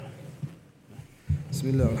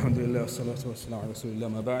Bismillah, alhamdulillah, salatu wa salam ala rasulillah,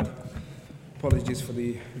 ma ba'd. Apologies for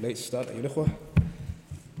the late start, ayyuha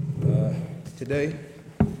al-ikhwah. Today,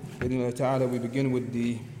 Ibnul Qayyim, we begin with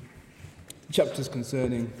the chapters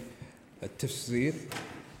concerning Tafsir.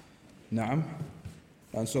 Na'am.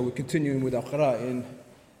 And so we're continuing with our qira'ah in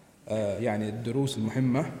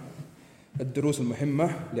الدروس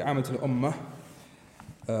المهمة لعامة الأمة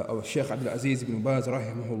of Shaykh Abdul Aziz ibn Baaz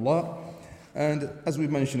rahimahullah. And as we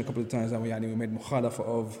mentioned a couple of times, we made mukhalafa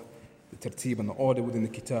of the tartib and the order within the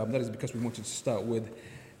kitab. That is because we wanted to start with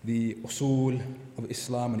the usul of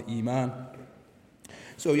Islam and Iman.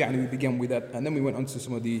 So we began with that, and then we went on to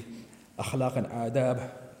some of the akhlaq and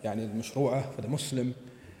adab, al-mashru'ah for the Muslim.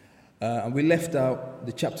 And we left out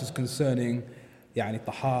the chapters concerning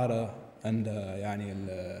tahara and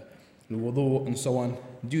al-wudu and so on,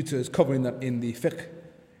 due to us covering that in the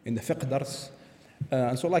fiqh dars.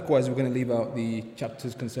 And so likewise we're going to leave out the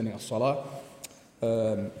chapters concerning as-salah.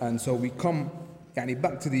 And so we come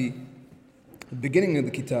back to the beginning of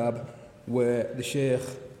the kitab, where the Shaykh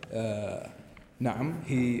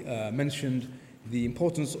he mentioned the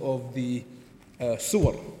importance of the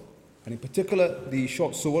surah, and in particular the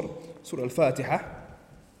short surah, Surah Al Fatihah.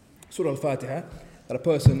 Surah Al Fatihah, that a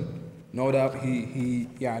person, no doubt he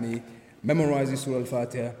memorizes Surah Al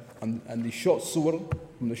Fatihah, and the short surah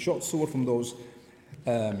from those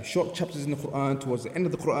short chapters in the Qur'an towards the end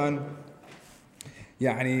of the Qur'an,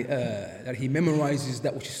 that he memorizes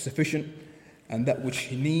that which is sufficient and that which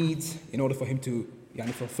he needs in order for him to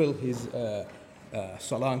fulfill his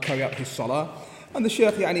salah and carry out his salah. And the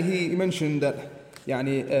Shaykh he mentioned that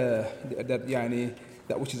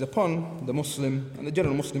that which is upon the Muslim and the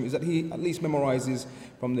general Muslim is that he at least memorizes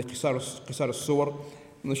from the qisar surah,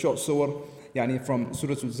 from the short surah, from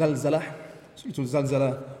Surah Al-Zalzalah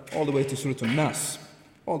all the way to Surah Al-Nas,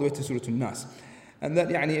 and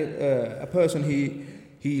that a person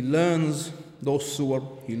he learns those surah,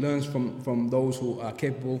 he learns from those who are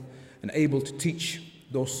capable and able to teach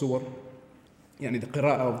those surah, the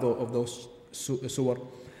qira'ah of those surah,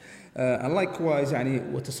 and likewise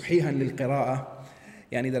وتصحيحا للقراءة,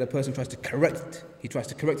 that a person tries to correct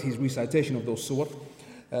his recitation of those surah,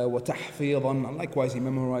 وتحفيظا, and likewise he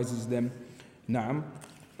memorizes them. نعم.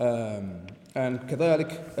 And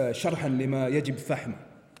كذلك شرحا لما يجب فهمه.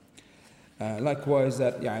 Likewise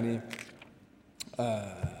that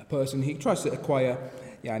a person he tries to acquire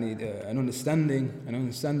an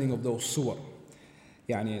understanding of those surah,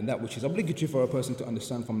 and that which is obligatory for a person to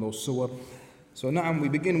understand from those surah. So now we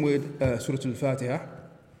begin with Surah Al Fatihah.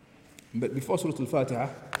 But before Surah Al Fatihah,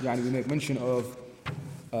 we make mention of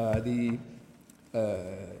the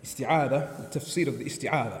isti'adha, the tafsir of the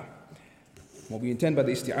isti'adha. What we intend by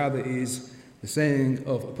the isti'adha is the saying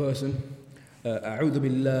of a person, أعوذ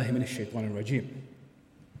بالله من الشيطان الرجيم.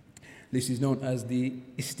 This is known as the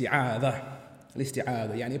isti'adha.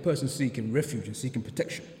 A person seeking refuge and seeking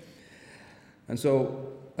protection. And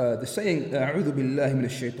so the saying أعوذ بالله من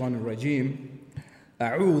الشيطان الرجيم,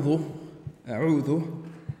 أعوذ,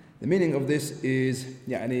 the meaning of this is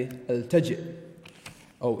التجئ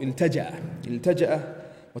أو التجأ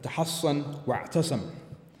وتحصن واعتصم.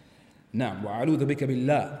 نعم وأعوذ بك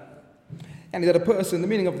بالله. That a person, the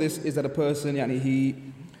meaning of this is that a person he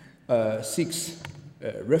seeks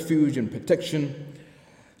refuge and protection,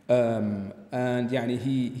 and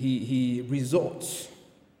he resorts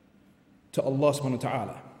to Allah subhanahu wa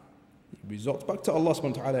ta'ala. He resorts back to Allah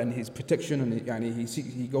subhanahu wa ta'ala and his protection, and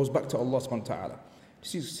he goes back to Allah subhanahu wa ta'ala.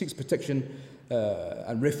 He seeks protection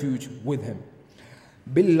and refuge with him.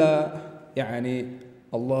 Billah,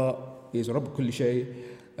 Allah is Rabb kulli shay,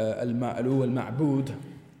 al-ma'lu, al-ma'bud.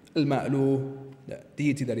 Al-ma'lu, the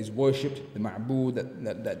deity that is worshipped, the ma'bud,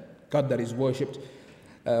 that God that is worshipped.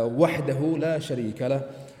 Wahdahu la sharika lah,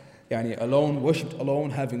 alone, worshipped alone,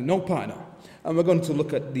 having no partner. And we're going to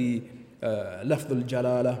look at the lafz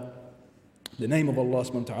al-jalala, the name of Allah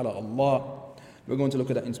subhanahu wa ta'ala, Allah. We're going to look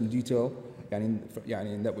at that in some detail, in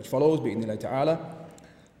that which follows, bi'idhnillah ta'ala.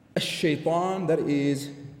 Shaytaan, that is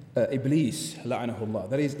Iblis, la'anahullah,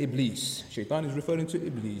 that is Iblis. Shaytaan is referring to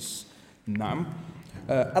Iblis. Naam.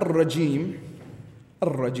 الرجيم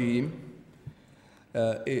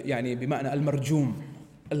بمعنى المرجوم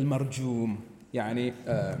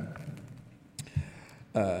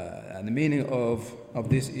and the meaning of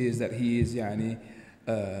this is that he is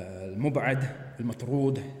المبعد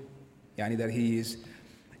المطرود, that he is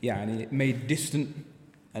made distant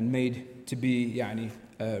and made to be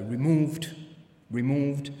removed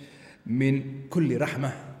من كل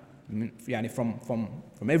رحمة,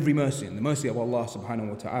 from every mercy, and the mercy of Allah subhanahu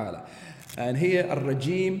wa ta'ala. And here,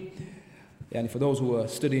 al-rajim, for those who are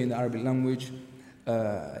studying the Arabic language,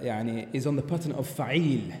 يعني is on the pattern of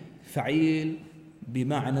فعيل. فعيل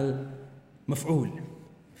بمعنى المفعول.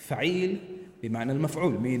 فعيل بمعنى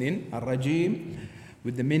المفعول, meaning الرجيم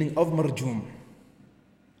with the meaning of مرجوم.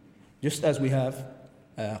 Just as we have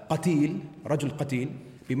قتيل, رجل قتيل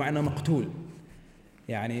بمعنى مقتول.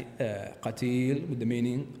 يعني قتيل with the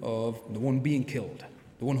meaning of the one being killed,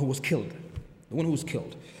 the one who was killed, the one who was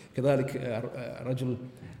killed. كذلك رجل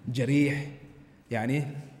جريح يعني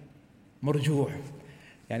مرجوع,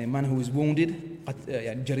 يعني man who is wounded,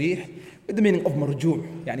 يعني جريح with the meaning of مرجوع,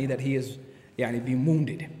 يعني that he is يعني being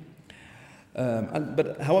wounded.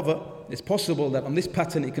 But however, it's possible that on this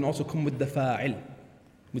pattern it can also come with the fa'il,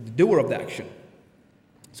 with the doer of the action,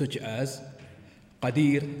 such as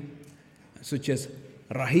qadir, such as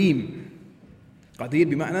rahim.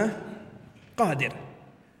 qadir بمعنى قادر,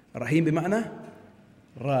 rahim بمعنى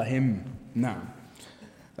راهم. نعم.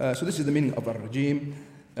 So this is the meaning of الرجيم.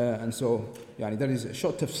 And so يعني that is a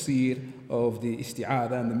short tafsir of the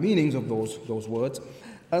isti'adha and the meanings of those words.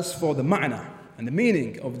 As for the ma'na and the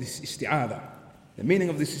meaning of this isti'adha, the meaning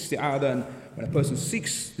of this isti'adha, and when a person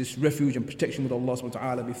seeks this refuge and protection with Allah subhanahu wa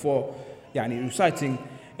ta'ala before يعني reciting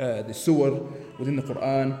the surah within the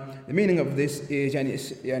Qur'an, the meaning of this is يعني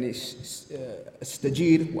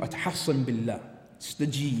استجير وأتحصن بالله.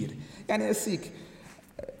 استجير يعني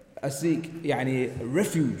أسيك يعني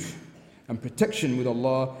refuge and protection with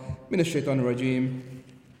Allah من الشيطان الرجيم,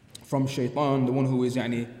 from shaytaan, the one who is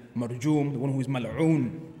يعني مرجوم, the one who is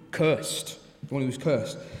ملعون, cursed, the one who is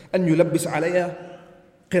cursed. أن يلبس علي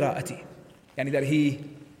قراءتي, يعني that he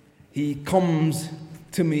comes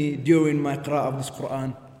to me during my qira'ah of this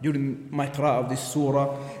Qur'an, during my qira'ah of this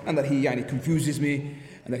surah, and that he يعني confuses me,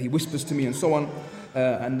 and that he whispers to me and so on,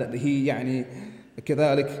 and that he يعني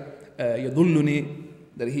كذلك يضلني,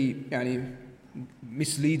 that he يعني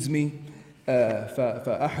misleads me,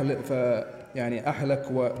 يعني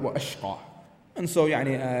أهلك وأشقى, and so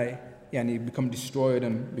يعني I يعني become destroyed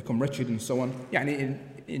and become wretched and so on. يعني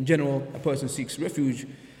in general, a person seeks refuge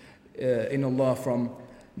in Allah from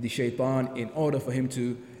the shaytaan in order for him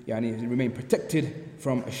to يعني remain protected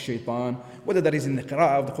from a shaytaan, whether that is in the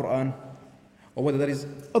qira'ah of the Qur'an or whether that is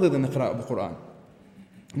other than the qira'ah of the Qur'an.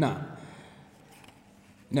 Now,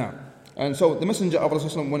 and so the Messenger of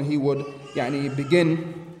Allah, when he would يعني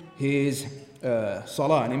begin his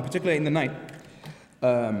salah, and in particular in the night,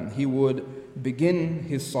 he would begin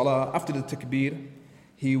his salah after the takbir.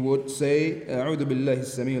 He would say أعوذ بالله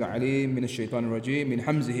السميع العليم من الشيطان الرجيم من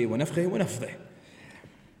حمزه ونفخه ونفثه,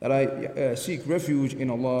 that I seek refuge in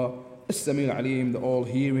Allah السميع العليم, the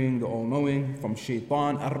all-hearing, the all-knowing, from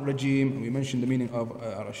shaytan al-rajim. We mentioned the meaning of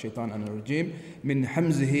shaytan and al-rajim. من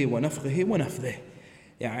حمزه ونفخه ونفثه,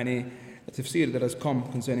 يعني a tafsir that has come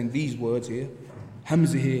concerning these words here,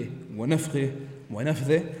 حمزه ونفخه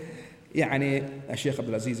ونفثه, يعني Shaykh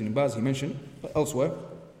Abdul Aziz ibn Baaz, he mentioned elsewhere,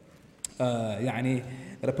 يعني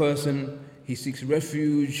that a person, he seeks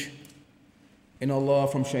refuge in Allah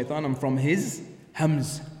from shaitan and from his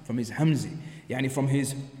hamz, from his hamzi, يعني from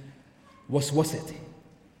his waswasat,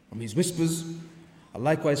 from his whispers, and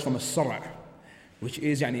likewise from a sara', which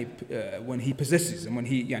is يعني when he possesses, and when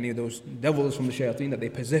he يعني those devils from the shayateen that they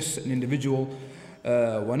possess an individual,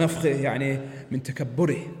 ونفخه يعني من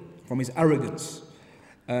تكبره, from his arrogance,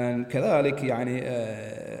 and كذلك يعني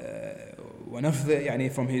ونفثه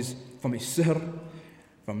يعني from his sihr,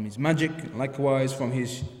 from his magic, likewise from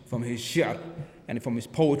his shi'r, and from his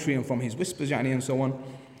poetry and from his whispers يعني, and so on,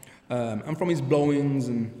 and from his blowings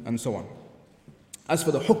and so on. As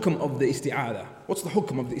for the hukm of the isti'adha, what's the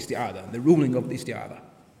hukm of the isti'adha, the ruling of the isti'adha?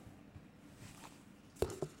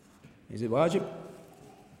 Is it wajib?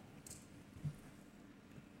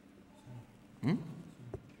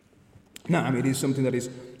 نعم, it is something that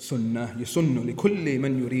is sunnah, يسن لكل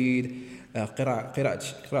من يريد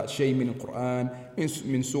قراءة شيء من القرآن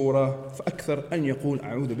من سورة فأكثر أن يقول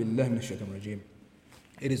أعوذ بالله من الشيطان الرجيم.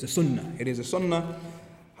 It is a sunnah,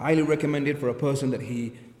 highly recommended for a person that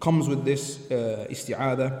he comes with this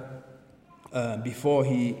isti'adha before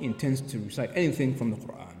he intends to recite anything from the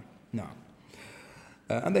Qur'an. Now,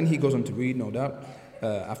 and then he goes on to read, no doubt,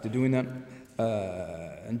 after doing that.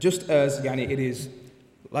 And just as يعني, it is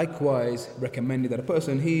likewise recommended that a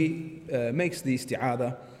person, he makes the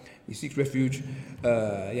isti'adha, he seeks refuge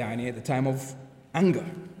يعني at the time of anger,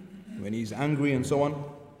 when he's angry and so on,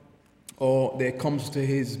 or there comes to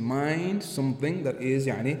his mind something that is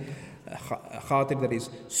يعني khatir, that is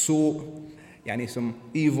su', يعني some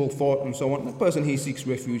evil thought and so on. The person, he seeks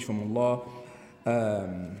refuge from Allah.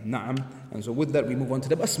 Na'am. And so with that we move on to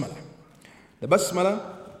the basmala. The basmala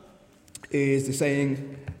is the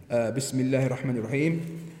saying Bismillahir Rahmanir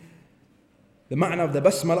Rahim. The ma'na of the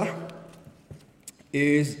basmala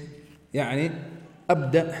is يعني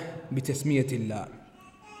أبدأ بتسمية الله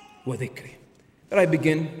وذكره. That I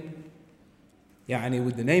begin يعني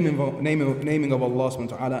with the naming of Allah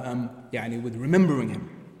subhanahu wa ta'ala and يعني with remembering Him.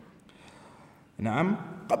 نعم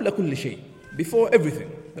قبل كل شيء, before everything.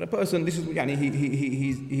 That a person, this is يعني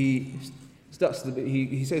he starts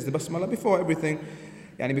he says the basmala before everything,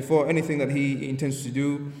 يعني before anything that he intends to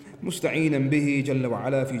do. مستعينا به جل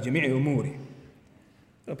وعلا في جميع أموره.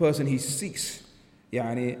 A person, he seeks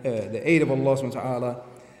يعني the aid of Allah subhanahu wa ta'ala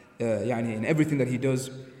يعني in everything that he does,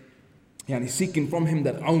 يعني seeking from Him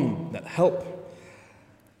that aun, that help,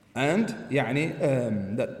 and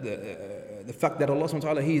يعني that the fact that Allah subhanahu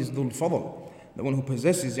wa ta'ala, He is Dhul Fadl, the one who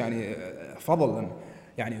possesses يعني fadl and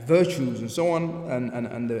يعني virtues and so on,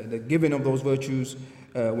 and the giving of those virtues,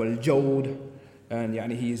 wal jawd, and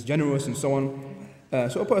يعني He is generous and so on.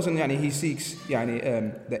 So a person يعني he seeks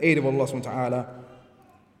يعني the aid of Allah subhanahu wa ta'ala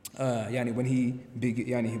يعني when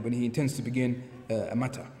he intends to begin a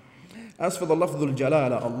matter. As for the lafzul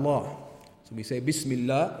jalala, Allah, so we say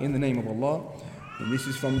Bismillah, in the name of Allah, and this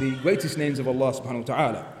is from the greatest names of Allah subhanahu wa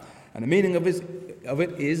ta'ala. And the meaning of it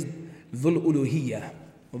is Dhul Uluhiyya,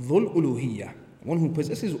 Dhul Uluhiyya, one who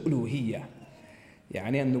possesses Uluhiyya,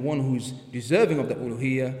 يعني, and the one who's deserving of that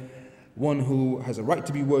Uluhiyya, one who has a right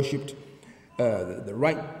to be worshipped, the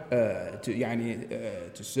right to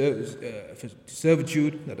يعني to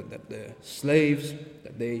servitude, that the slaves,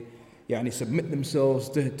 that they يعني submit themselves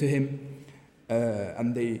to him,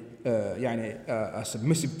 and they يعني are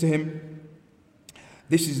submissive to him.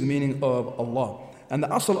 This is the meaning of Allah. And the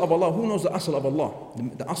asl of Allah, who knows the asl of Allah?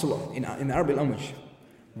 The asl in the Arabic language,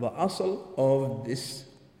 the asl of this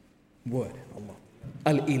word, Allah.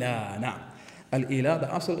 Al-ilah, na'am. Al-ilah, the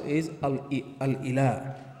asl is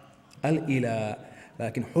al-ilah. Al-ilah,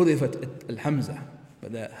 لكن حذفت الهمزة,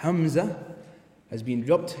 but the hamza has been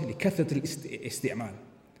dropped لكثرة الاستعمال,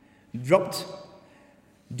 dropped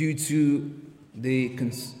due to the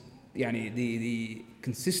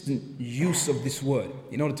consistent use of this word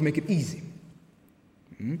in order to make it easy.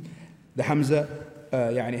 The hamza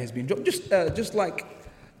يعني has been dropped, just like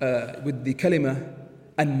with the kalima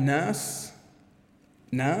an-nas,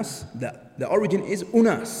 nas, the origin is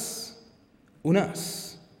unas,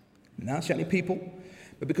 nas يعني people,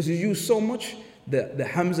 but because it's used so much, the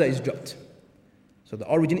hamza is dropped. So the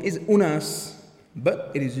origin is unas,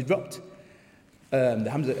 but it is dropped. The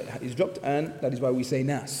hamza is dropped, and that is why we say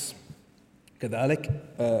nas. كذلك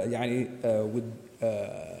يعني with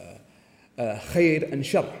خير and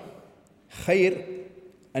shar, خير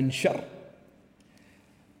and shar,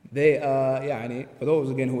 they are يعني, for those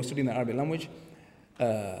again who are studying the Arabic language,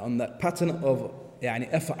 on that pattern of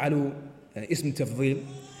يعني أفعل اسم تفضيل.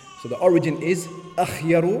 So the origin is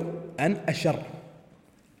أخير and أشر,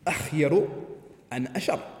 أخير and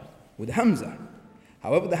أشر with hamza.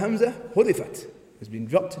 However, the hamza hudifat has been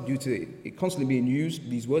dropped due to it constantly being used,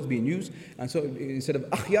 these words being used, and so instead of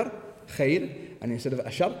أخير, خير, and instead of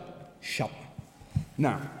أشر, شر.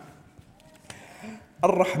 Now,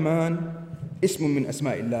 الرحمن اسم من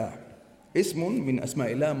أسماء الله, اسم من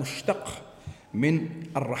أسماء الله مشتق من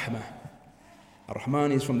الرحمة.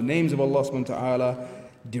 الرحمن is from the names of Allah subhanahu wa ta'ala,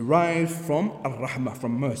 derived from الرحمة,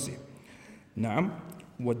 from mercy. نعم.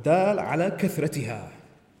 والدال على كثرتها,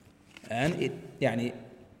 and it يعني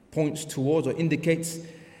points towards or indicates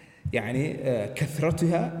يعني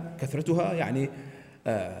كثرتها يعني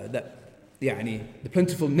that يعني the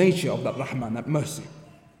plentiful nature of that Rahman, that mercy.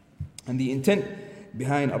 And the intent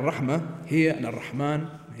behind Ar-Rahmah here and Ar-Rahman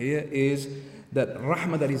here is that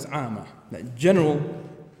Rahmah that is Amma, that general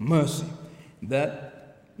mercy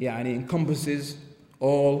that يعني encompasses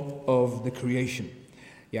all of the creation,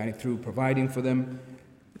 يعني through providing for them,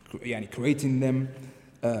 يعني creating them,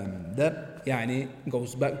 that يعني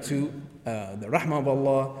goes back to the Rahmah of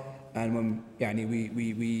Allah. And when يعني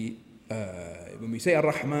when we say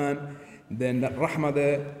Ar-Rahman, then that Rahmah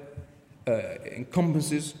there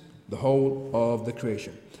encompasses the whole of the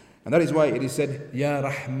creation. And that is why it is said, Ya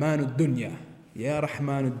Rahmanu Dunya, Ya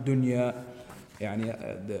Rahmanu Dunya, يعني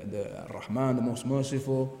the Rahman, the most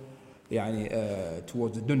merciful, يعني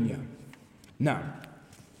towards the dunya. Now,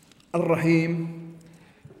 Ar-Rahim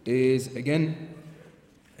is again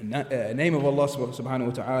a name of Allah subhanahu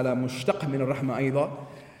wa ta'ala, mushtaq min ar-Rahmah أيضا,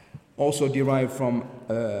 also derived from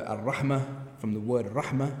Ar-Rahmah, from the word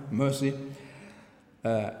Rahmah, mercy.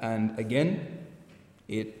 And again,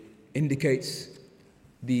 it indicates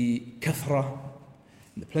the kathra,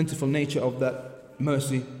 the plentiful nature of that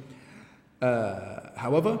mercy.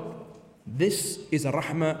 However, this is a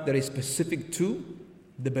rahmah that is specific to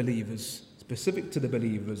the believers,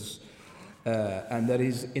 and that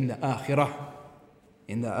is in the akhirah.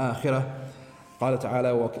 قال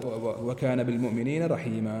تعالى وكان بالمؤمنين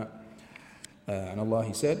رحيما. And Allah,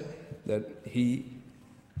 He said that He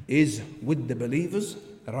is with the believers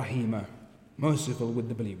rahima, merciful with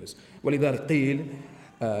the believers. ولذلك قيل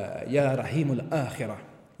يا رحيم الآخرة,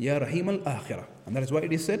 يا رحيم الآخرة. And that is why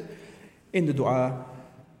it is said in the dua,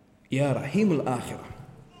 يا رحيم الآخرة.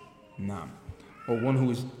 Now, or one who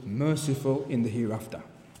is merciful in the hereafter.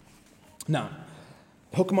 Now,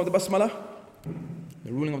 the hukm of the basmala,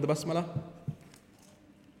 the ruling of the basmala.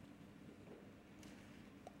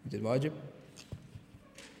 Is it wajib?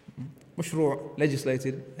 Mashru'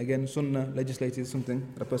 legislated, again sunnah legislated, something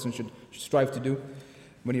that a person should strive to do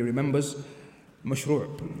when he remembers. Mashru'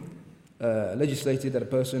 legislated that a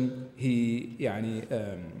person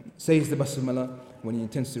says the basmala when he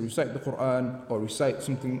intends to recite the Qur'an or recite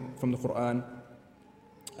something from the Qur'an,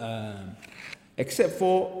 except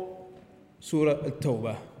for Surah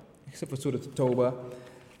Al-Tawbah. Except for Surah Al-Tawbah,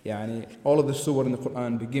 all of the surah in the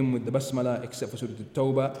Qur'an begin with the basmala except for Surah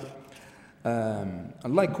Al-Tawbah.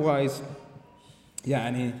 And likewise,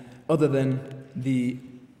 other than the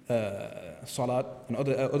salat and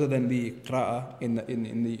other than the qira'ah in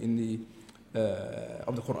the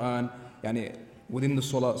of the Qur'an, within the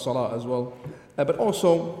salah as well, but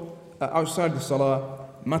also outside the salah,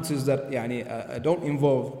 matters that don't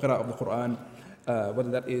involve qira'ah of the Qur'an, whether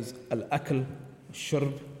that is al-akl,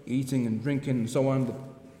 shurb, eating and drinking and so on,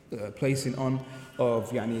 the placing on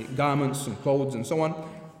of garments and clothes and so on,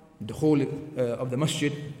 dukhul of the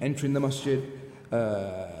masjid, entering the masjid,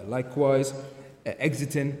 likewise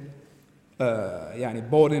exiting,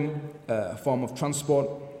 boarding, a form of transport.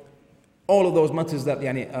 All of those matters that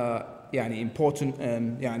are important,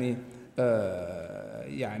 and a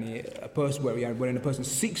person when a person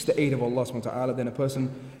seeks the aid of Allah subhanahu wa ta'ala, then a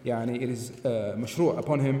person it is mashru'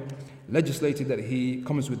 upon him, legislated that he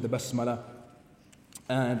comes with the basmala.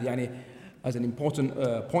 And as an important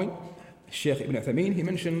point, Shaykh Ibn Uthaymeen, he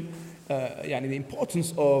mentioned the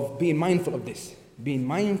importance of being mindful of this, being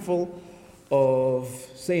mindful of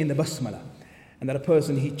saying the basmala, and that a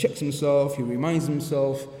person, he checks himself, he reminds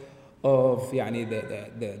himself of the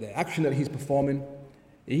action that he's performing,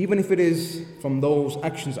 even if it is from those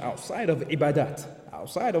actions outside of ibadat,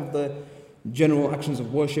 outside of the general actions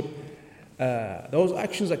of worship, those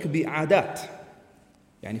actions that could be adat,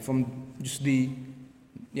 from just the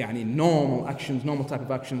normal actions, normal type of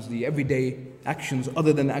actions, the everyday actions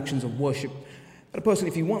other than the actions of worship. That a person,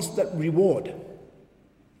 if he wants that reward,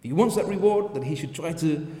 that he should try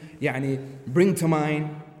to bring to mind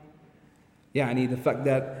the fact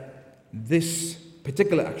that this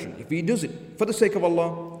particular action, if he does it for the sake of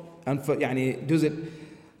Allah and for does it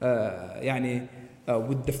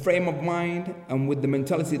with the frame of mind and with the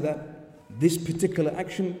mentality that this particular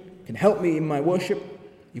action can help me in my worship,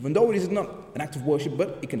 even though it is not an act of worship,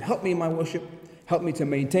 but it can help me in my worship, help me to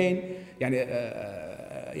maintain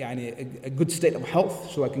a good state of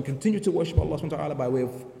health, so I can continue to worship Allah subhanahu wa ta'ala by way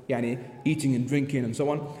of eating and drinking and so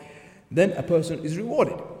on, then a person is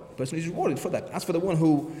rewarded. A person is rewarded for that. As for the one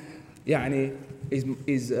who is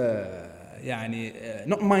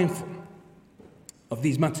not mindful of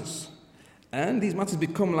these matters, and these matters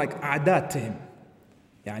become like adat to him,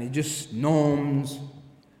 just norms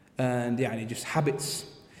and just habits,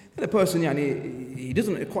 then a person he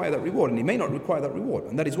doesn't require that reward, and he may not require that reward.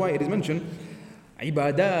 And that is why it is mentioned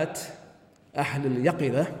ibadat ahl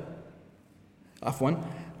al-yaqidha,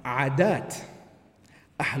 adat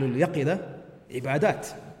ahl al-yaqidha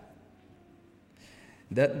ibadat.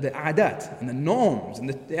 The adat and the norms and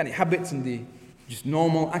the habits and the just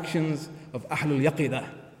normal actions of ahlul yaqidah,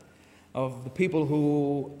 of the people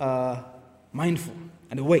who are mindful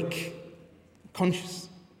and awake, conscious,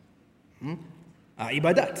 are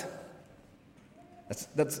ibadat.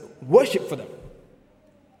 That's worship for them.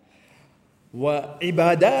 Wa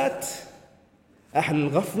ibadat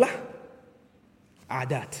ahlul ghaflah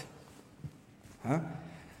adat.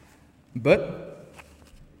 But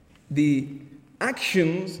the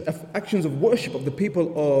actions of worship of the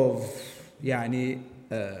people of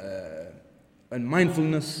and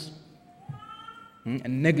mindfulness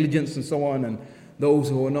and negligence and so on, and those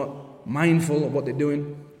who are not mindful of what they're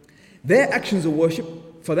doing, their actions of worship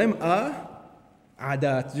for them are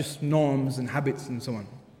adat, just norms and habits and so on.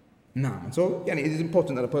 And so it is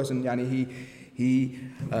important that a person he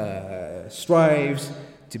strives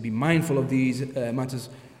to be mindful of these matters,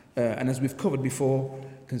 and as we've covered before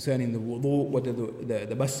concerning the wudu, whether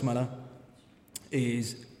the basmala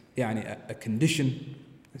is a condition,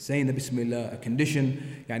 saying the bismillah, a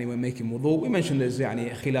condition when making wudu. We mentioned there's a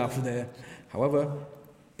khilaf there. However,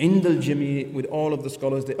 in the jami', with all of the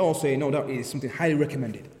scholars, they all say no doubt it is something highly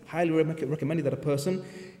recommended. Highly recommended that a person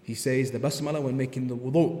he says the basmala when making the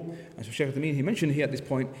wudu. And so Shaykh he mentioned here at this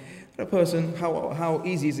point, that a person, how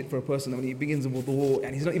easy is it for a person when he begins the wudu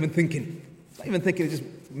and he's not even thinking. He's just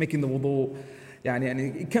making the wudu. And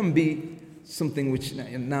it can be something which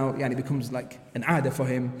now becomes like an aada for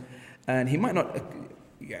him, and he might not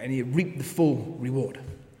reap the full reward.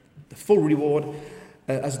 The full reward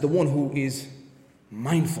as the one who is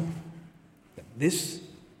mindful that this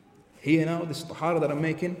here now, this tahara that I'm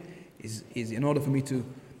making is in order for me to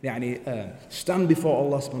stand before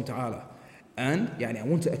Allah subhanahu wa ta'ala, and I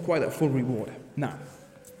want to acquire that full reward. Now,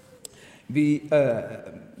 the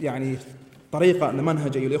طريقة and the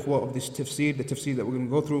manhaj أيها الإخوة of this tafsir, the tafsir that we're going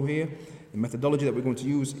to go through here, the methodology that we're going to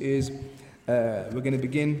use is we're going to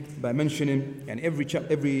begin by mentioning every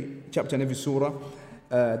chapter and every surah,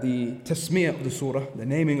 the tasmiyah of the surah, the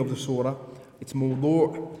naming of the surah, its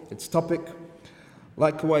mawdu', its topic.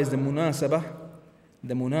 Likewise, the munasabah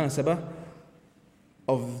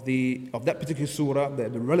of that particular surah,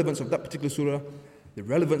 the relevance of that particular surah, the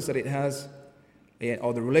relevance that it has,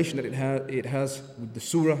 or the relation that it has with the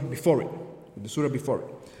surah before it.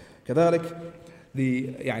 كذلك the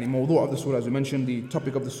موضوع of the surah, as we mentioned, the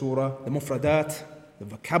topic of the surah, the mufradat, the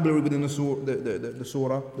vocabulary within the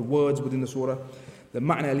surah, the words within the surah, the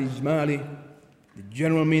ma'na al-ijmali, the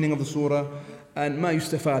general meaning of the surah, and ma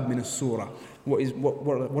yustafad min as-surah.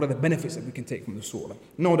 What are the benefits that we can take from the surah?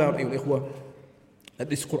 No doubt, أيها الإخوة, that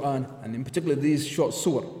this Qur'an, and in particular these short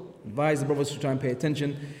surah, advise the brothers to try and pay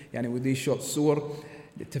attention with these short surah,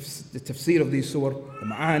 the tafsir of these surah, the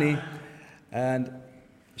ma'ani, and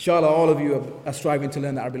inshallah all of you are striving to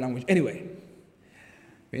learn the Arabic language anyway.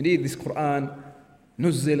 Indeed, this Qur'an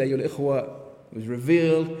نزل أيها الإخوة was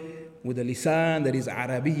revealed with a lisan that is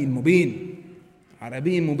Arabiy mubin,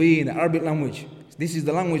 the Arabic language. This is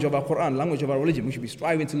the language of our Qur'an, language of our religion. We should be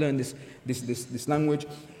striving to learn this language.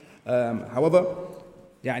 However,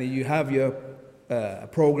 you have your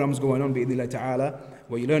programs going on bi'idhnillah ta'ala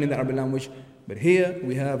where you're learning the Arabic language, but here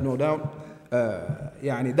we have no doubt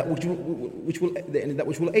that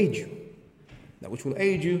which will aid you. That which will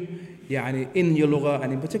aid you in your lugha,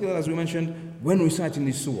 and in particular, as we mentioned, when reciting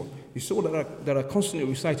these surah. These surah that are constantly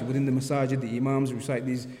recited within the masajid, the imams recite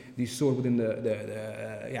these surah within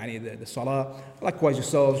the salah. Likewise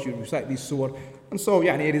yourselves, you recite these surah. And so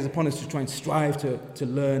it is upon us to try and strive to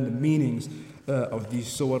learn the meanings of these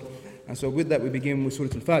surah. And so with that we begin with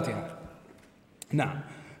Surat Al Fatihah. Now,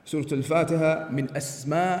 Surat Al Fatihah min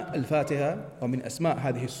asma' Al Fatihah, or min asma'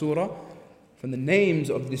 هذه السورة, from the names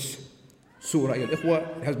of this surah, ya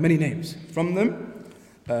al-ikhwa, it has many names. From them,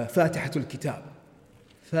 Fatihatul Kitab.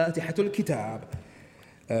 Fatihatul Kitab.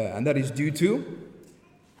 And that is due to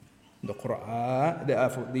the Qur'an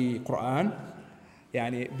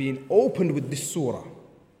being opened with this surah.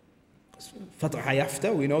 Fataha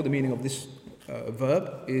yafta, we know the meaning of this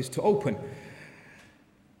verb is to open.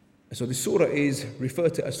 So the surah is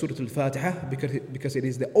referred to as Surat Al Fatihah because it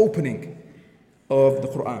is the opening of the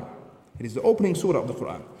Qur'an. It is the opening surah of the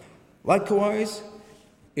Qur'an. Likewise,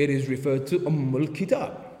 it is referred to Ummul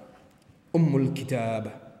Kitab. Ummul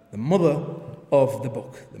Kitab, the mother of the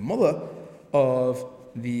book, the mother of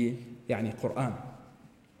the Qur'an.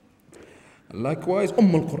 Likewise,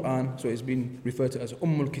 Ummul Qur'an, so it's been referred to as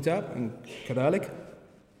Ummul Kitab, and كذلك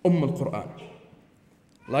Ummul Qur'an.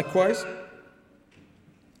 Likewise,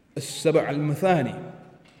 السبع المثاني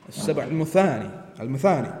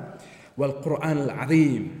والقرآن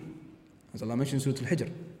العظيم, as Allah mentioned in Surah Al-Hijr.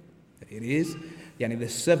 It is the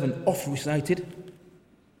 7 oft-recited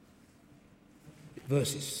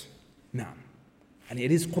verses. Now, and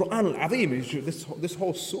it is Qur'an al-Azim. This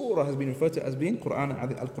whole surah has been referred to as being Qur'an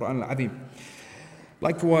al-Azim.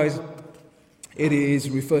 Likewise, it is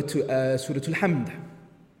referred to as Surah Al-Hamd.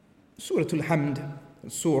 Surah Al-Hamd,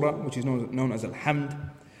 surah which is known as Al-Hamd,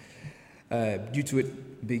 due to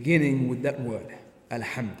it beginning with that word,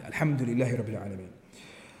 Al-Hamd. Alhamdulillahi Rabbil Alameen.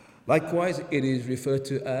 Likewise, it is referred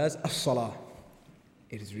to as As-Salah.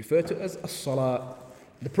 It is referred to as As-Salah,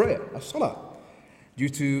 the prayer, As-Salah, due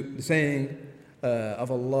to the saying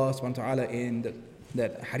of Allah subhanahu wa ta'ala in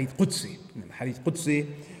that Hadith Qudsi. In the Hadith Qudsi,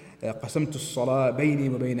 قَسَمْتُ الصَّلَاةَ بَيْنِي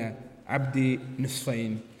وَبَيْنَ عَبْدِي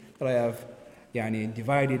نِصْفَيْنِ, that I have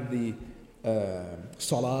divided the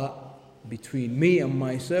Salah between me and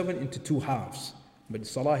my servant into 2 halves. But the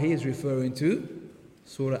Salah here is referring to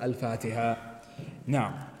Surah Al-Fatihah.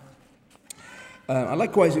 Now, and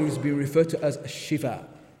likewise, it is being referred to as Shifa.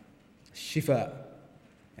 Shifa,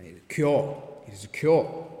 cure. It is a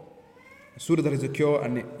cure. A surah that is a cure,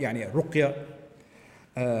 and Ruqya,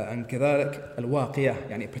 and كذلك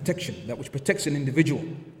الواقية, protection, that which protects an individual.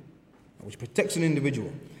 That which protects an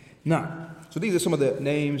individual. Now, so these are some of the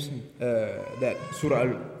names that Surah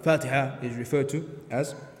Al-Fatihah is referred to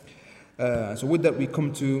as. So with that we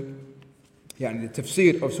come to the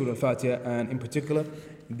Tafsir of Surah Al-Fatihah, and in particular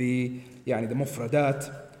the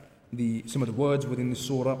mufradat, some of the words within the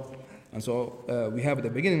surah. And so we have at the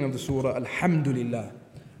beginning of the surah Alhamdulillah.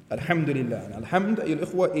 Alhamdulillah. And Alhamd, أيها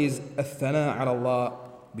الإخوة, is الثناء على الله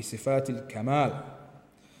بصفات الكمال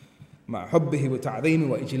مع حبه وتعظيمه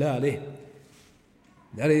وإجلاله.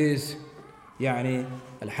 That is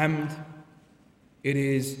Alhamd. It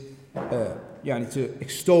is to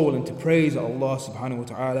extol and to praise Allah subhanahu wa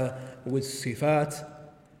ta'ala with sifat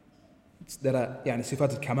that are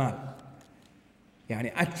sifat al-kamal,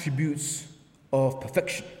 attributes of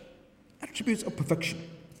perfection. Attributes of perfection.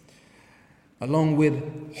 Along with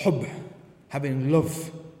hubb, having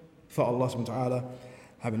love for Allah subhanahu wa ta'ala,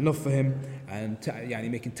 having love for Him, and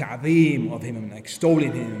making ta'zeem of Him, and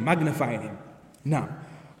extolling Him, and magnifying Him. Now,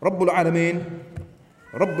 Rabbul Alameen,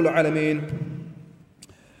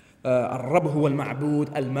 الرب هو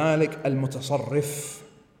المعبود المالك المتصرف.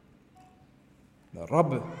 The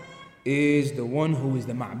Rabb is the one who is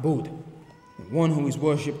the ma'bud, the one who is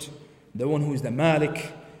worshipped, the one who is the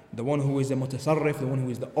malik, the one who is the mutasarrif, the one who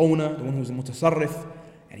is the owner, the one who is the mutasarrif,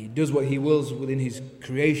 and he does what he wills within his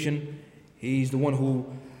creation. He's the one who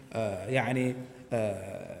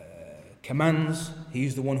commands.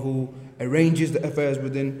 He's the one who arranges the affairs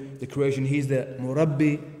within the creation. He's the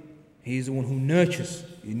murabbi. He's the one who nurtures.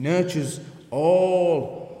 He nurtures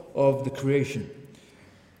all of the creation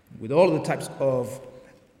with all of the types of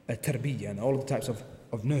tarbiyah and all of the types of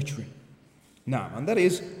nurturing. Now, and that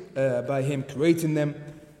is by Him creating them,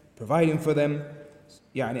 providing for them,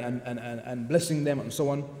 and blessing them, and so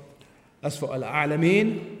on. As for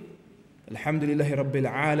Al-Alameen, Alhamdulillahi Rabbil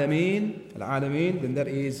Alameen, then that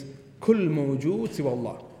is Kull Mawjood Siwa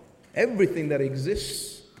Allah. Everything that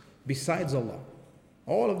exists besides Allah.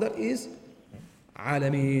 All of that is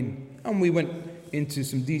Alameen. And we went into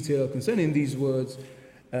some detail concerning these words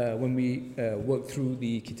when we worked through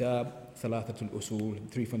the Kitab Thalathatul Usul,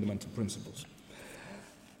 3 fundamental principles.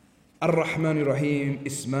 Ar-Rahman Ar-Rahim,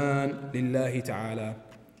 Isman Lillahi Ta'ala.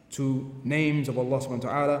 2 names of Allah subhanahu wa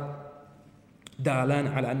ta'ala. دالان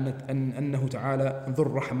على أنه تعالى ذو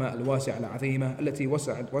الرحمة الواسعة العظيمة التي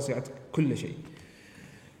وسعت كل شيء.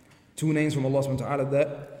 2 names from Allah subhanahu wa ta'ala that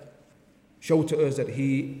show to us that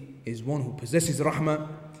He is one who possesses rahmah,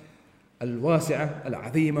 al-wasi'ah,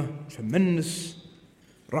 al-azimah, tremendous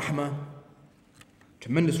rahmah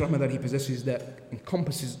that He possesses that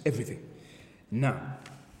encompasses everything. Now,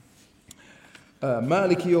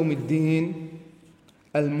 مالك يوم الدين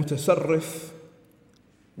المتصرف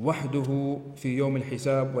وحده في يوم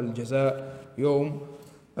الحساب والجزاء يوم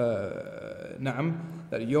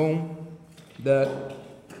that يوم that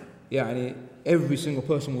every single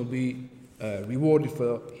person will be rewarded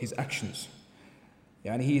for his actions.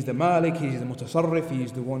 He is the Malik, he is the Mutasarrif, he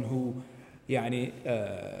is the one who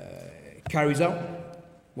carries out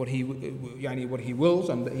what he wills,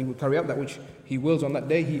 and he will carry out that which he wills on that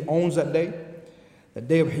day. He owns that day, the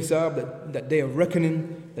day of Hisab, that day of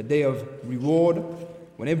reckoning, the day of reward,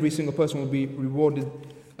 when every single person will be rewarded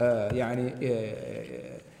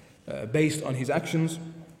based on his actions.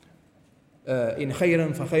 In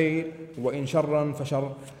khayran fa khayr, wa in sharran fa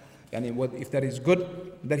shar. If that is good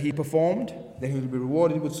that he performed, then he will be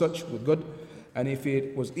rewarded with good. And if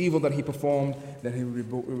it was evil that he performed, then he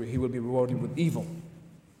will be rewarded with evil.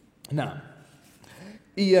 Now,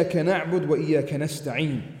 إياك نعبد وإياك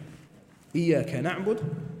نستعين. إياك نعبد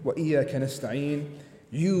وإياك نستعين.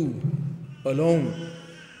 You alone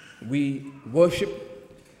we worship,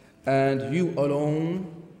 and in you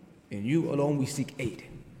alone we seek aid.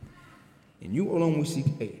 In you alone we seek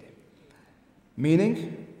aid.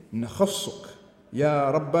 Meaning, نخصك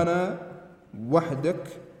يا ربنا وحدك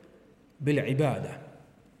بالعبادة.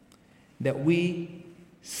 That we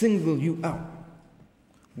single you out.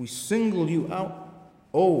 We single you out,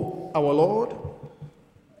 O our Lord,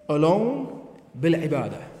 alone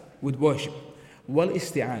بالعبادة, with worship.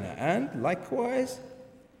 والاستعانة, and likewise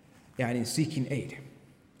seeking aid.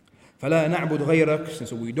 فلا نعبد غيرك.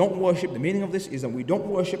 So we don't worship. The meaning of this is that we don't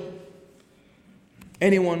worship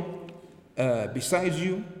anyone besides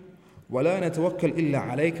you. ولا نتوكل إلا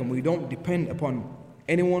عليك, and we don't depend upon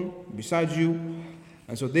anyone besides you.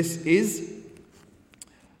 And so this is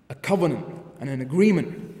a covenant and an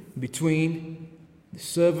agreement between the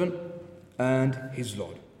servant and his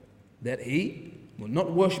Lord, that he will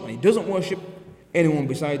not worship, and he doesn't worship anyone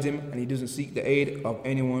besides him, and he doesn't seek the aid of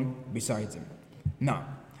anyone besides him. Now,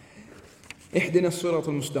 اهدنا الصراط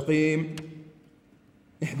المستقيم.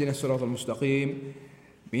 اهدنا الصراط المستقيم.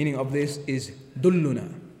 Meaning of this is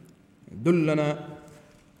dulluna. dullana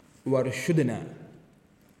warshudna,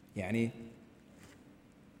 يعني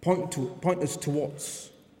point us towards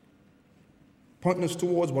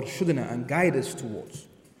warshudna, and guide us towards.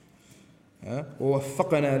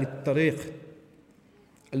 ووفقنا للطريق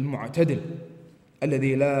المعتدل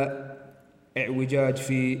الذي لا اعوجاج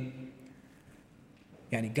فيه،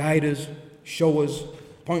 يعني guide us, show us,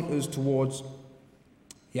 point us towards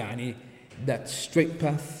يعني that straight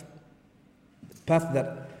path, the path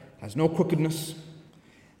that has no crookedness,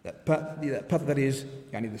 that path that is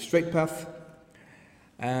يعني the straight path,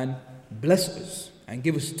 and bless us and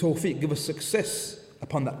give us tawfiq, give us success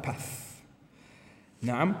upon that path.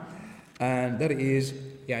 Naam. And that is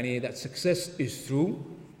يعني that success is through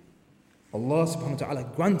Allah subhanahu wa ta'ala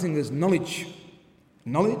granting us knowledge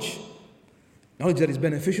that is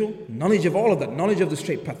beneficial, knowledge of all of that, knowledge of the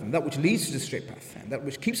straight path, and that which leads to the straight path, and that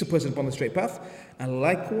which keeps a person upon the straight path, and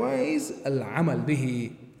likewise al-amal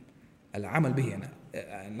bihi,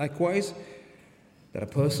 and likewise that a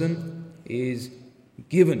person is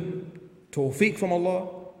given tawfiq from Allah,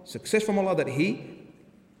 success from Allah, that he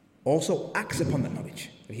also acts upon that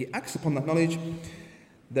knowledge. That he acts upon that knowledge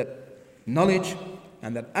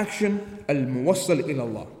and that action al-muwassal ila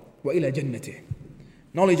Allah wa ila jannatih.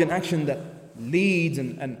 Knowledge and action that leads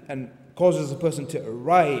and causes a person to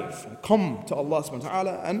arrive and come to Allah subhanahu wa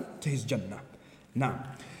ta'ala and to his Jannah. Now,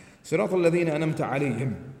 Surat al-Ladhina anamta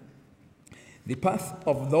alayhim, the path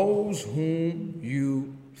of those whom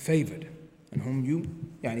you favored and whom you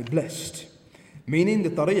يعني blessed. Meaning the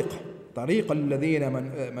طريق الذين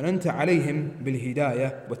مننت عليهم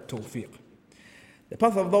بالهداية والتوفيق. The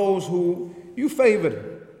path of those who you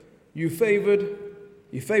favored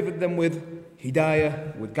them with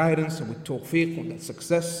hidayah, with guidance, and with tawfiq, with that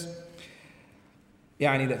success.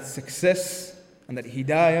 يعني that success and that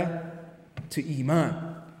hidayah to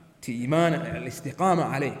iman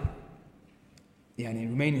al-istiqama alayh. يعني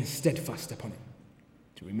remaining steadfast upon it.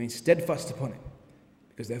 To remain steadfast upon it.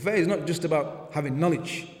 Because the affair is not just about having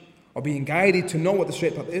knowledge or being guided to know what the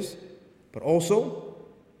straight path is, but also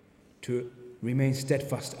to remain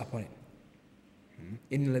steadfast upon it.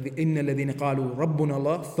 إِنَّ الَّذِينَ قَالُوا رَبُّنَا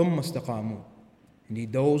اللَّهُ ثُمَّ اسْتَقَامُوا.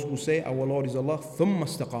 Indeed, those who say, our Lord is Allah, ثُمَّ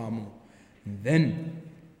اسْتَقَامُوا. And then,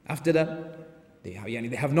 after that, they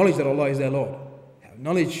have knowledge that Allah is their Lord. They have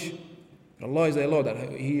knowledge that Allah is their Lord, that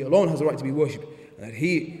He alone has the right to be worshipped, and that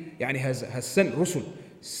He has sent Rusul,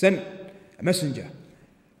 sent a messenger,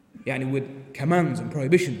 with commands and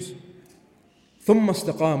prohibitions. ثُمَّ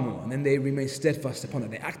اسْتَقَامُوا. And then they remain steadfast upon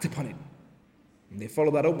it, they act upon it. And they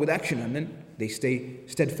follow that up with action, and then they stay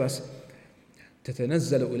steadfast.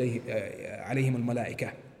 تتنزل عليهم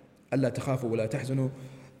الملائكة ألا تخافوا ولا تحزنوا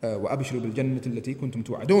وأبشروا بالجنة التي كنتم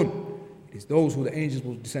توعدون. It is those who the angels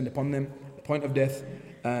will descend upon them at the point of death,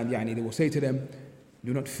 and they will say to them,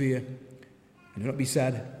 do not fear and do not be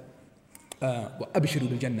sad. وأبشروا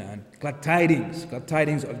بالجنة, and glad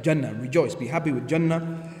tidings of Jannah. Rejoice, be happy with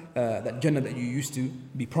Jannah, that Jannah that you used to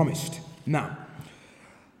be promised. Now,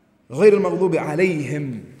 غير المغضوب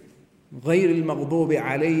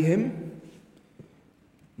عليهم,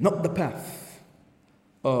 not the path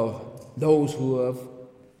of those who have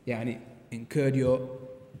incurred your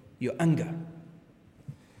anger.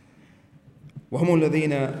 وهم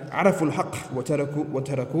الذين عرفوا الحق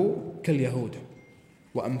وتركوا كاليهود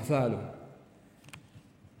وأمثالهم.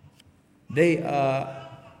 They are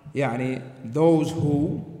those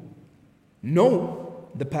who know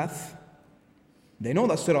the path. They know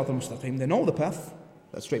that Surat Al-Mustaqim, they know the path,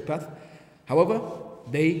 that straight path. However,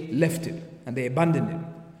 they left it and they abandoned it.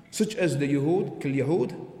 Such as the Yahud,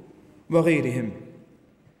 كاليهود وغيرهم,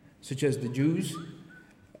 such as the Jews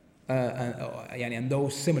and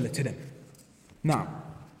those similar to them. Now,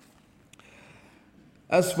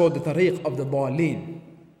 as for the tariq of the ضالين,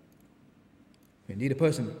 indeed a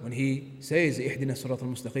person, when he says اهدنا الصراط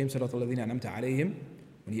المستقيم صراط الذين أنعمت عليهم,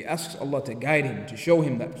 when he asks Allah to guide him, to show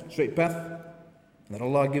him that straight path, that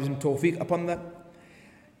Allah gives him tawfiq upon that,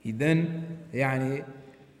 he then he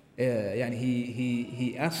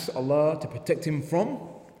asks Allah to protect him from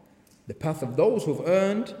the path of those who have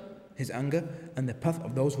earned his anger and the path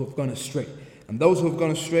of those who have gone astray. And those who have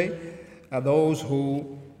gone astray are those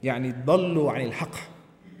who ضلوا عن الحق,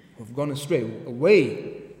 who have gone astray,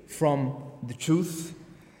 away from the truth,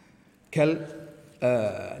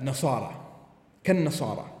 كالنصارى,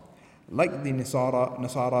 like the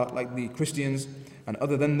Nasara, like the Christians, and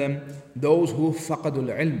other than them, those who فقدوا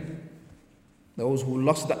العلم, those who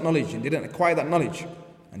lost that knowledge and didn't acquire that knowledge,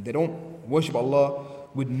 and they don't worship Allah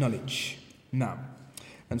with knowledge. Now,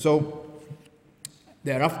 and so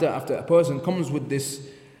thereafter, after a person comes with this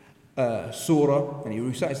surah and he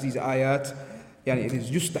recites these ayat, it is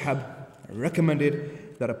yustahab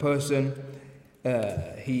recommended that a person,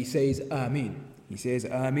 he says Ameen. He says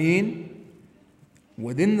Ameen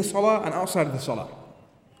within the Salah and outside of the Salah.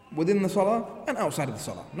 Within the Salah and outside of the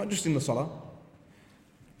Salah. Not just in the Salah,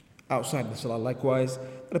 outside of the Salah. Likewise,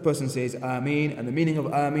 that a person says Ameen, and the meaning of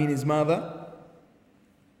Ameen is Mada?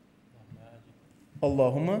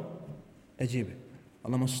 Allahumma ajib.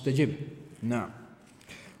 Allahumma stajib. Now,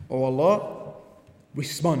 oh Allah,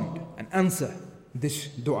 respond and answer this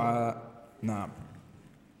dua. Now,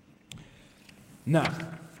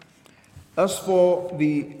 as for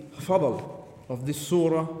the fadl of this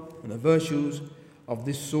surah and the virtues of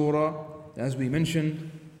this surah, as we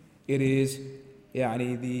mentioned, it is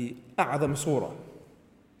the a'zam surah.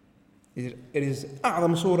 It is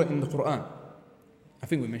a'zam surah in the Qur'an. I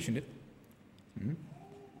think we mentioned it.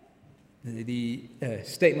 The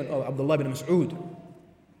statement of Abdullah ibn Mas'ud.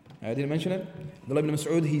 I didn't mention it. Abdullah ibn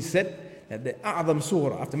Mas'ud, he said that the a'zam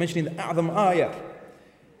surah, after mentioning the a'zam ayah,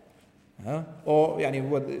 or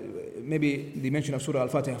maybe the mention of Surah Al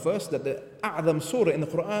Fatihah first, that the a'zam surah in the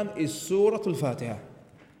Qur'an is Surat Al Fatihah.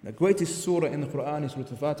 The greatest surah in the Qur'an is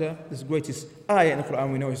Surat Al Fatihah. The greatest ayah in the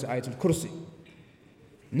Qur'an we know is Ayatul Kursi.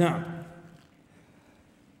 Now,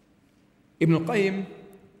 Ibnul Qayyim,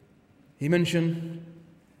 he mentioned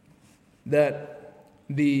that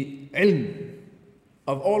the ilm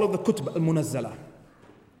of all of the kutub al-munazzala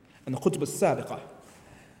and the kutub al-sabiqah,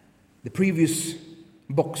 the previous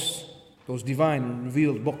books, those divine and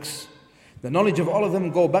revealed books, the knowledge of all of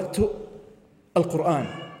them go back to Al-Qur'an.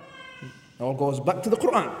 It all goes back to the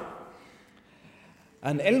Qur'an.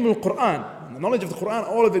 And ilm al-Qur'an, the knowledge of the Qur'an,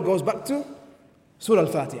 all of it goes back to Surah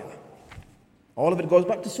Al-Fatihah. All of it goes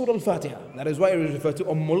back to Surah Al-Fatihah. That is why it is referred to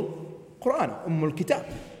Qur'an, Kitab.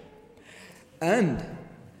 And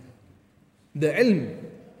the ilm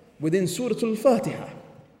within Surah Al Fatihah,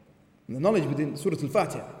 the knowledge within Surah Al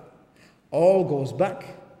Fatihah, all goes back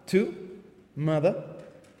to ماذا؟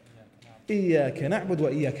 إياك نعبد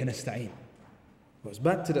وإياك نستعين. Goes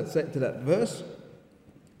back to that verse.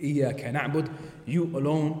 إياك نعبد, you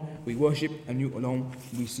alone we worship, and you alone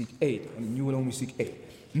we seek aid, and you alone we seek aid.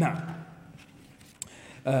 Now,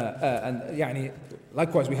 and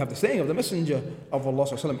likewise we have the saying of the Messenger of Allah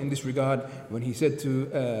ﷺ in this regard, when he said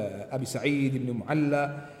to Abi Sa'id ibn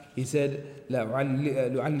Mu'alla, he said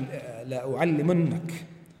لأعلمنك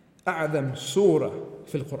أعظم سورة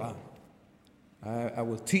في القرآن. I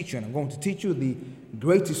will teach you, and I'm going to teach you the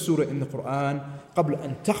greatest surah in the Quran قبل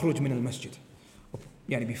أن تخرج من المسجد,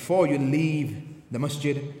 before you leave the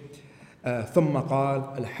masjid. ثم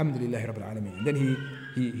قال الحمد لله رب العالمين. And then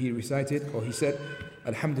he recited, or he said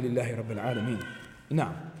Alhamdulillahi Rabbil Alameen.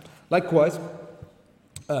 Now, likewise,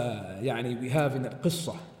 we have in that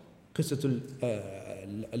qissa, qissatul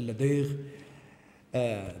al-Ladagh,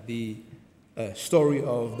 the story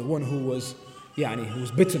of the one who was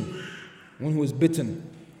bitten, one who was bitten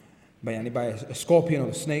by a scorpion or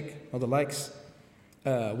a snake or the likes.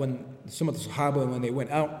 When some of the Sahaba, when they went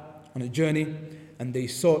out on a journey and they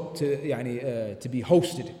sought to be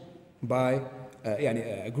hosted by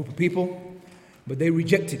a group of people, but they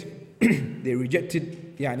rejected. They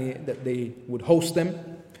rejected that they would host them.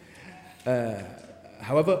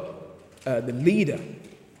 However, the leader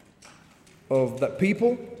of that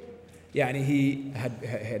people, he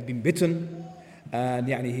had been bitten, and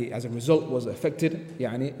he, as a result, was affected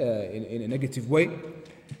in a negative way,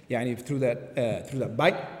 through that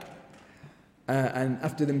bite. And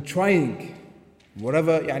after them trying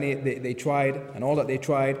whatever they tried, and all that they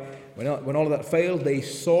tried, when all of that failed, they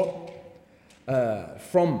sought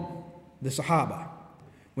from the Sahaba,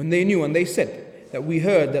 when they knew, and they said that we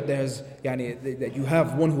heard that there's that you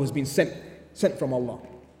have one who has been sent from Allah.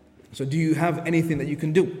 So do you have anything that you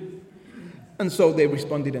can do? And so they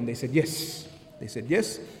responded and they said yes. They said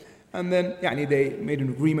yes, and then they made an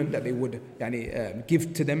agreement that they would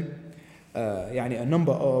give to them a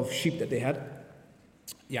number of sheep that they had,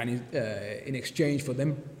 in exchange for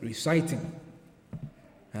them reciting,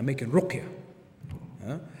 making ruqya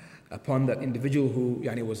upon that individual who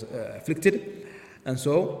was afflicted. And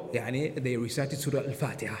so they recited Surah Al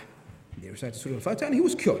Fatihah. They recited Surah Al Fatihah, and he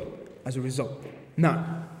was cured as a result.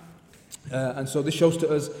 Now, and so this shows to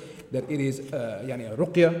us that it is a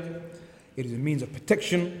ruqya. It is a means of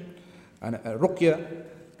protection, and a ruqya.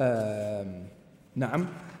 Naam,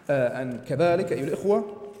 and كذلك أيها الإخوة,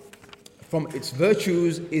 from its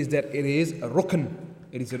virtues is that it is a rukn.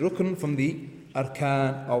 It is a rukn from the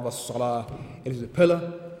arkan of a salah. It is a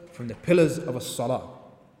pillar from the pillars of a salah.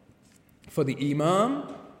 For the imam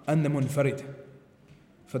and the munfarid.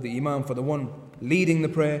 For the imam, for the one leading the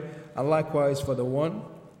prayer, and likewise for the one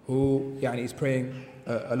who is praying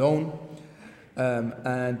alone.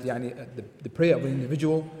 And the prayer of an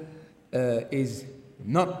individual is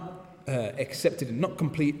not accepted and not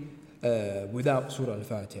complete without Surah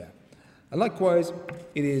Al-Fatihah. And likewise,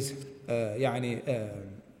 it is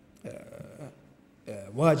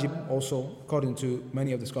wajib also, according to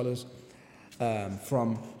many of the scholars,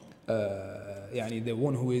 from the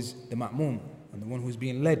one who is the ma'moom and the one who is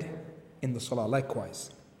being led in the salah likewise.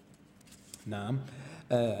 Naam.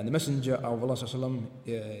 And the Messenger of Allah sallallahu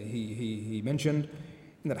he mentioned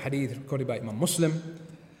in that hadith recorded by Imam Muslim,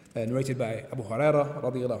 narrated by Abu Hurairah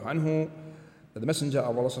radiyallahu anhu, that the Messenger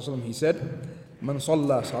of Allah sallallahu he said, "Man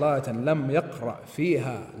صلى صلاة لم يقرأ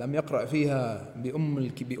فيها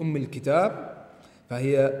بأم الكتاب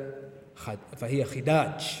فهي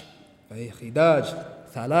خداج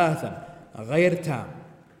ثلاثا غير تام."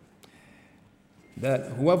 That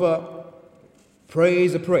whoever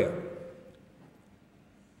prays a prayer,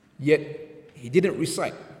 yet he didn't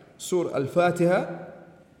recite Surah Al-Fatihah,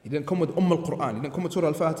 he didn't come with Qur'an, he didn't come with Surah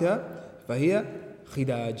Al-Fatihah, فهي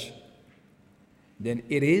خداج. Then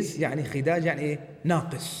it is خداج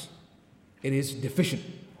ناقص. It is deficient.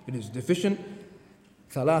 It is deficient.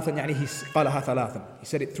 ثلاثا he قالها ثلاثا. He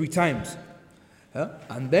said it 3 times.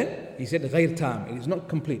 And then he said غير تام. It is not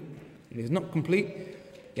complete. It is not complete,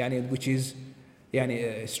 which is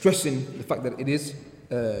stressing the fact that it is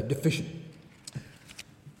deficient.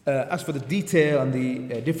 As for the detail and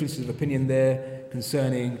the differences of opinion there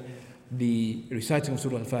concerning the reciting of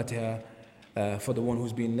Surah Al-Fatihah for the one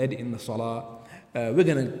who's been led in the salah, we're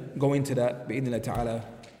going to go into that bi'idhnillah ta'ala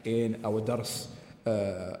in our dars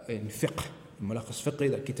in fiqh, Mulakhas fiqh,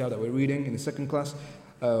 that kitab that we're reading in the second class.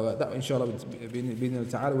 That inshallah bi'idhnillah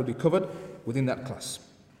ta'ala will be covered within that class.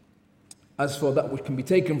 As for that which can be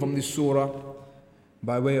taken from this surah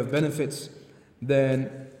by way of benefits, then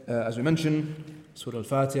as we mentioned, Surah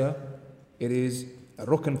Al-Fatihah, it is a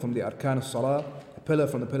rukn from the arkan of salah, a pillar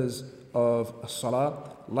from the pillars of salah.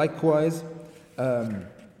 Likewise, the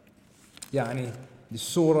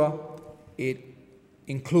surah, it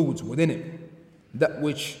includes within it that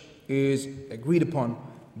which is agreed upon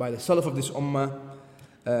by the salaf of this ummah,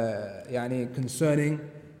 concerning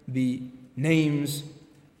the names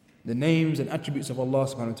and attributes of Allah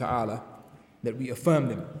subhanahu wa ta'ala, that we affirm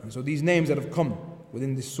them. And so these names that have come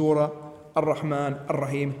within this surah, Ar-Rahman,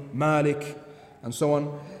 Ar-Rahim, Malik, and so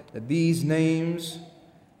on, that these names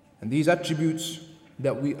and these attributes,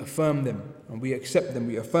 that we affirm them and we accept them,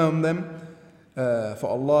 we affirm them for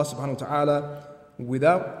Allah subhanahu wa ta'ala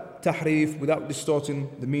without tahrif, without distorting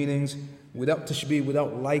the meanings, without tashbih,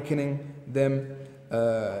 without likening them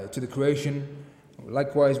to the creation,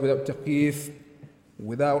 likewise without taqif,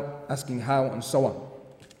 without asking how, and so on.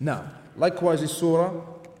 Now, likewise this surah,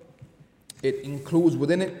 it includes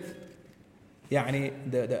within it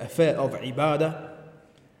the affair of ibadah.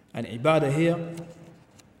 And ibadah here,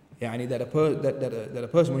 that a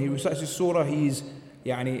person, when he recites this surah, he's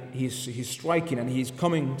striking and he's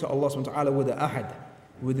coming to Allah subhanahu wa ta'ala with an ahad,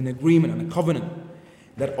 with an agreement and a covenant,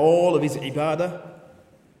 that all of his ibadah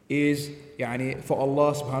is for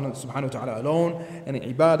Allah subhanahu wa ta'ala alone. And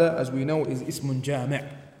ibadah, as we know, is ismun jami'.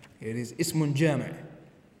 It is ismun jami'.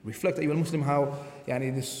 Reflect, ayyuhal Muslim, how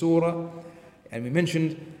this surah, and we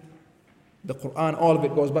mentioned the Qur'an, all of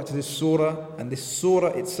it goes back to this surah, and this surah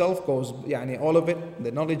itself goes, all of it,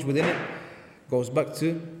 the knowledge within it, goes back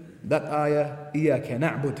to that ayah, إِيَّاكَ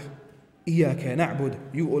نَعْبُدُ,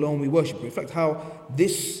 you alone we worship. Reflect how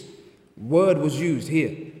this word was used here,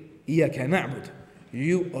 إِيَّاكَ نَعْبُدُ,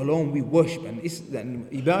 you alone we worship. And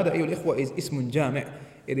ibadah, ayyuhal ikhwa, is ismun jami'.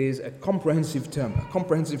 It is a comprehensive term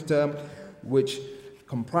which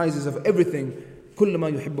comprises of everything, كُلَّ مَا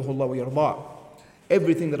يُحِبُّهُ اللَّهُ وَيَرْضَاهُ,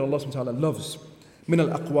 everything that Allah subhanahu wa ta'ala loves, min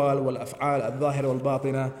al-aqwal wal-af'al al-zahira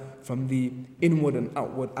wal-batina, from the inward and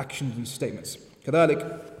outward actions and statements.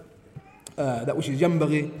 كذلك, that which is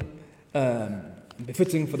yanbaghi,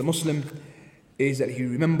 befitting for the Muslim, is that he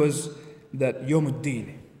remembers that Yawm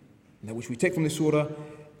ad-Din, that which we take from this surah,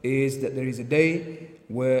 is that there is a day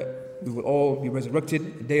where we will all be resurrected,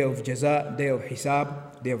 a day of jaza, day of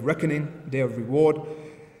hisab, day of reckoning, day of reward,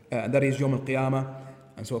 and that is Yawm al-Qiyamah.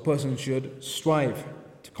 And so a person should strive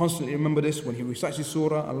to constantly remember this when he recites this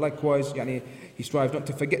surah, and likewise, he strives not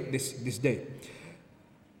to forget this day.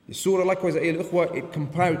 The surah, likewise, it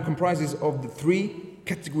comprises of the 3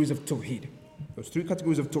 categories of tawheed. Those 3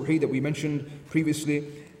 categories of tawheed that we mentioned previously: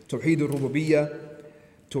 tawheed al-rububiyyah,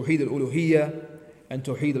 tawheed al-uluhiyyah, and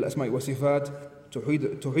tawheed al-asma'i wa sifat.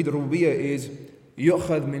 Tawheed al-rububiyyah is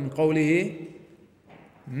yu'khadh min qawlihi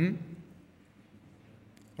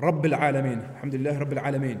Rabb al-Alameen, alhamdulillah Rabb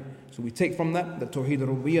al-Alameen. So we take from that the Tawheed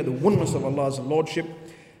al-Rububiyyah, the oneness of Allah's Lordship,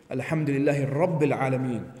 alhamdulillah Rabb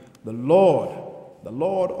al-Alameen, the Lord the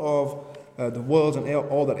Lord of the worlds and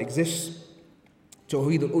all that exists.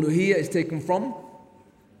 Tawheed al-uluhiyyah is taken from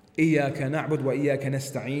إِيَّاكَ نَعْبُدُ وَإِيَّاكَ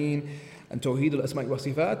نَسْتَعِينُ, and Tawheed al-asma' wa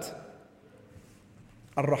sifat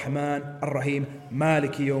Ar-Rahman, Ar-Rahim,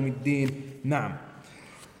 Maliki Yawmiddin. Naam.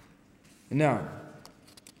 Now,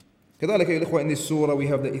 كذلك يا الإخوة, in this surah we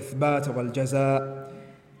have the إثبات of al-jaza,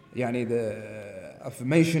 يعني the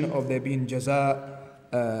affirmation of there being jaza,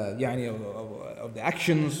 يعني of the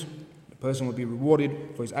actions. The person will be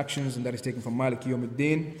rewarded for his actions, and that is taken from Maliki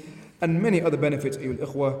Yawmiddin, and many other benefits, أيها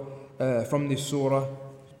الإخوة, from this surah.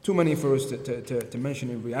 Too many for us to mention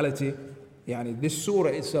in reality. يعني this surah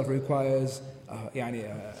itself requires يعني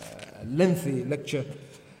a lengthy lecture,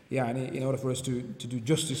 يعني in order for us to do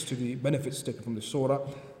justice to the benefits taken from the surah.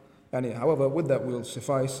 يعني, however, with that we'll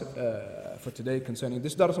suffice for today concerning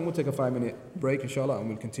this dars, and we'll take a 5-minute break inshallah, and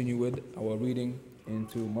we'll continue with our reading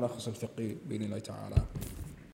into Mulakhas al-Fiqh bi-idhnillahi ta'ala.